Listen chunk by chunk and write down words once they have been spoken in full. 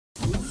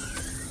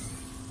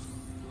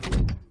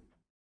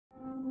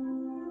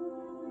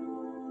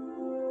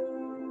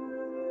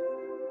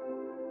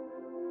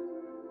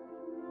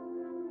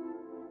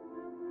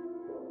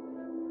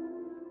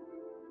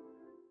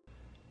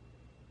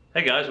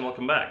Hey guys, and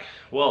welcome back.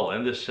 Well,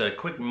 in this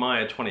quick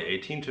Maya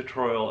 2018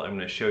 tutorial, I'm going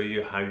to show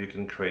you how you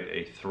can create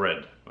a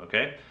thread,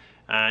 okay?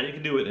 And you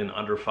can do it in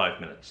under 5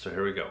 minutes, so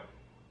here we go.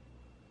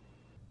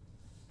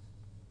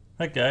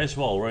 Right guys,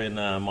 well, we're in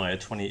Maya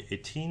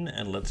 2018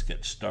 and let's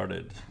get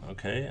started,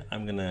 okay?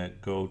 I'm going to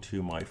go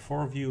to my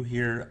 4 view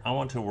here. I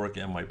want to work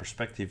in my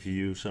perspective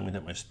view, so I'm going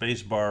to hit my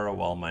space bar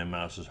while my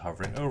mouse is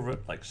hovering over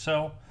it, like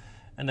so.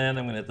 And then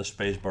I'm going to hit the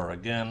space bar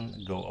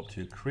again, go up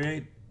to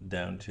create,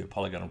 down to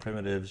polygon and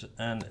primitives,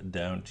 and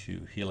down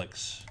to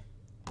helix.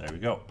 There we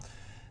go.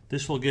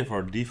 This will give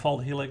our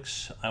default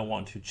helix. I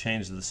want to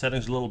change the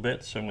settings a little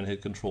bit, so I'm going to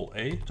hit Control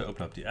A to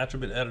open up the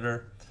attribute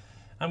editor.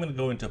 I'm going to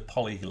go into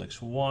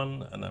polyhelix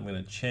 1 and I'm going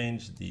to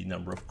change the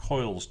number of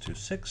coils to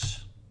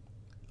 6.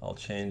 I'll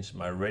change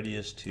my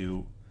radius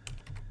to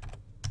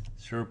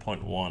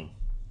 0.1.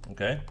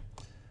 Okay,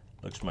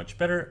 looks much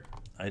better.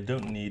 I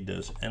don't need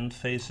those end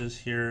faces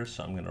here,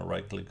 so I'm going to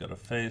right click on a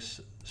face,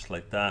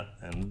 select that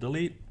and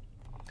delete.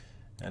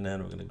 And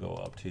then we're going to go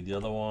up to the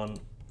other one,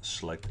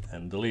 select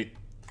and delete.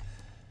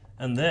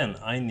 And then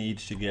I need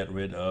to get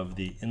rid of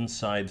the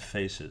inside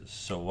faces.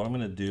 So what I'm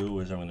going to do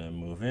is I'm going to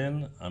move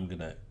in, I'm going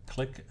to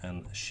click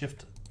and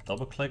shift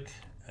double click,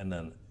 and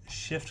then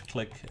shift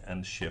click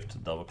and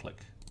shift double click,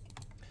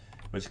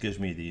 which gives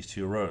me these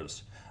 2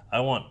 rows. I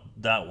want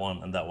that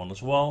one and that one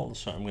as well,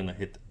 so I'm going to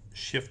hit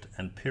shift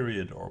and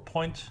period or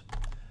point,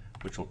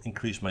 which will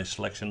increase my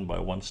selection by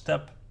 1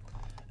 step.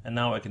 And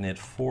now I can hit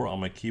 4 on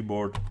my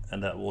keyboard,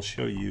 and that will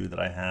show you that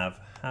I have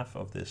half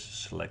of this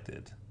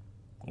selected.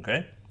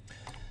 Okay,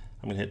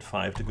 I'm going to hit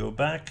 5 to go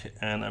back,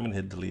 and I'm going to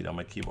hit delete on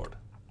my keyboard.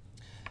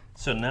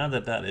 So now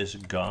that that is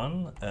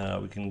gone,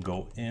 we can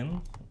go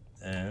in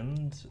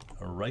and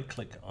right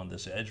click on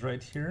this edge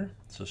right here.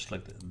 So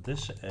select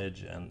this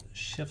edge and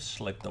shift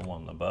select the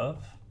one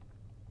above,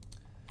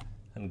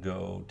 and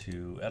go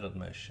to edit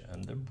mesh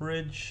and the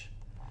bridge.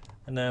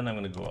 And then I'm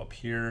going to go up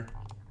here,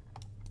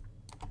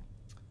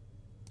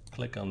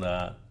 click on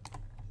that,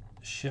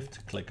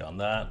 shift click on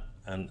that,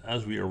 and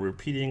as we are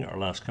repeating our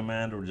last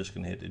command, we're just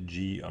going to hit a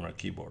G on our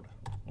keyboard.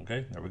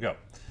 Okay, there we go.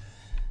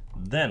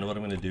 Then what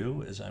I'm going to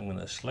do is I'm going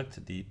to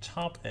select the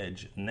top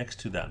edge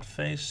next to that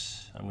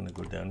face. I'm going to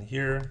go down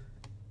here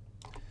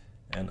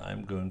and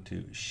I'm going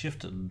to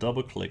shift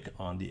double click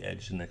on the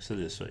edge next to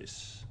this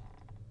face,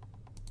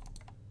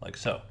 like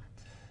so.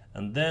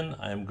 And then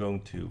I'm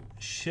going to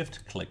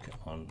shift click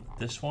on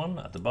this one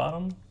at the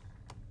bottom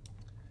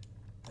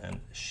and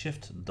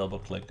shift double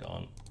click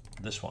on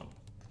this one.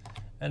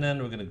 And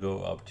then we're going to go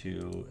up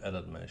to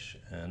edit mesh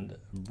and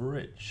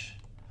bridge,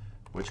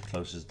 which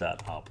closes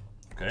that up.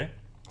 Okay.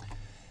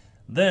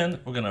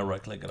 Then we're going to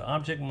right click on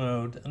object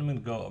mode and I'm going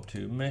to go up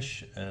to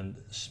mesh and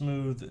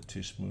smooth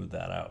to smooth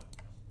that out.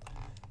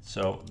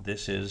 So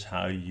this is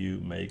how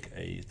you make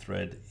a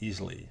thread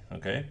easily.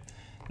 Okay.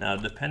 Now,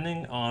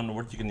 depending on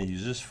what you're going to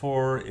use this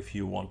for, if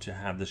you want to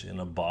have this in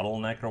a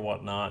bottleneck or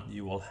whatnot,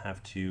 you will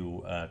have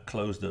to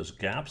close those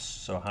gaps.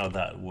 So how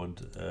that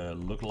would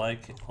look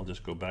like, I'll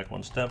just go back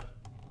 1 step,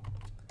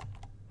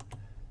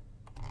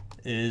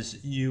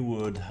 is you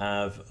would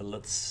have,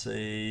 let's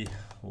say,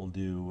 we'll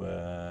do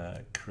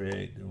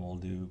create and we'll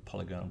do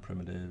polygon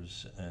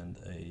primitives and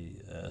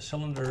a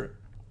cylinder.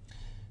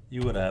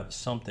 You would have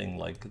something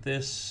like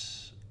this.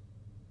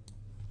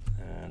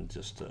 And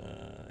just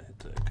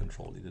hit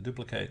Control E to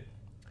duplicate,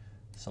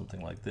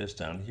 something like this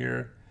down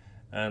here.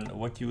 And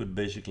what you would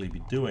basically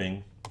be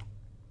doing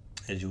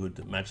is you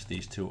would match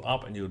these 2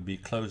 up and you would be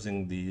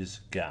closing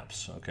these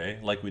gaps, okay,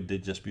 like we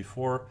did just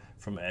before,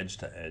 from edge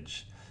to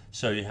edge.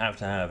 So you have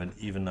to have an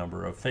even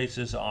number of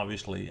faces,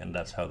 obviously, and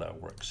that's how that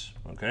works.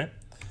 Okay.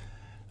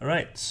 All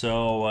right,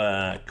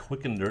 so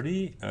quick and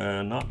dirty,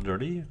 not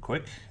dirty,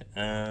 quick,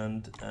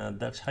 and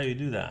that's how you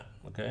do that.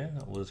 Okay,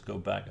 let's go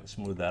back and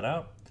smooth that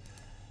out.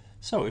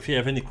 So if you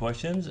have any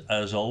questions,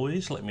 as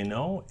always, let me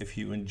know. If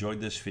you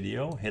enjoyed this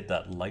video, hit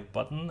that like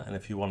button. And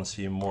if you want to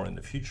see more in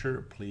the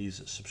future,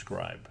 please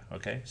subscribe.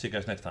 Okay, see you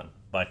guys next time.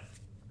 Bye.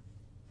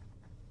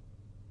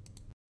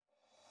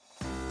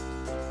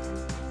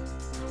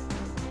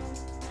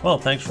 Well,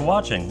 thanks for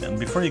watching. And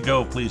before you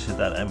go, please hit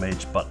that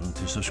MH button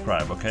to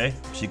subscribe, okay?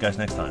 See you guys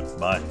next time.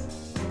 Bye.